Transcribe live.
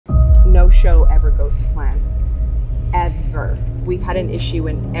show ever goes to plan. Ever. We've had an issue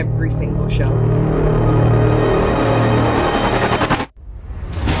in every single show.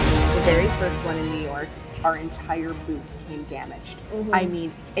 The very first one in New York, our entire booth came damaged. I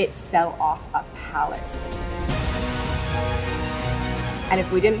mean, it fell off a pallet. And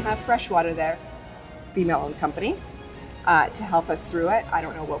if we didn't have Freshwater there, female-owned company, to help us through it, I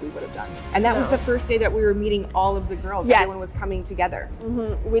don't know what we would have done. And that was the first day that we were meeting all of the girls. Yes. Everyone was coming together.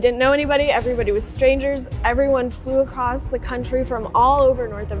 We didn't know anybody. Everybody was strangers. Everyone flew across the country from all over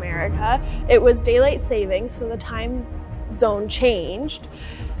North America. It was daylight savings, so the time zone changed.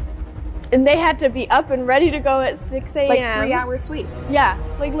 And they had to be up and ready to go at 6 a.m. Like 3 hours sleep. Yeah,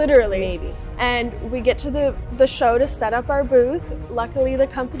 like literally. Maybe. And we get to the show to set up our booth. Luckily, the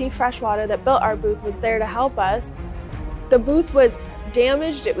company Freshwater that built our booth was there to help us. The booth was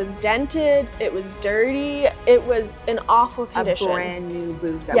damaged, it was dented, it was dirty, it was in awful condition. A brand new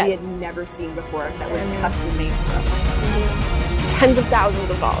booth that we had never seen before, that was custom made for us. Tens of thousands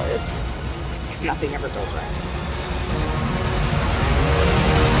of dollars. Nothing ever goes right.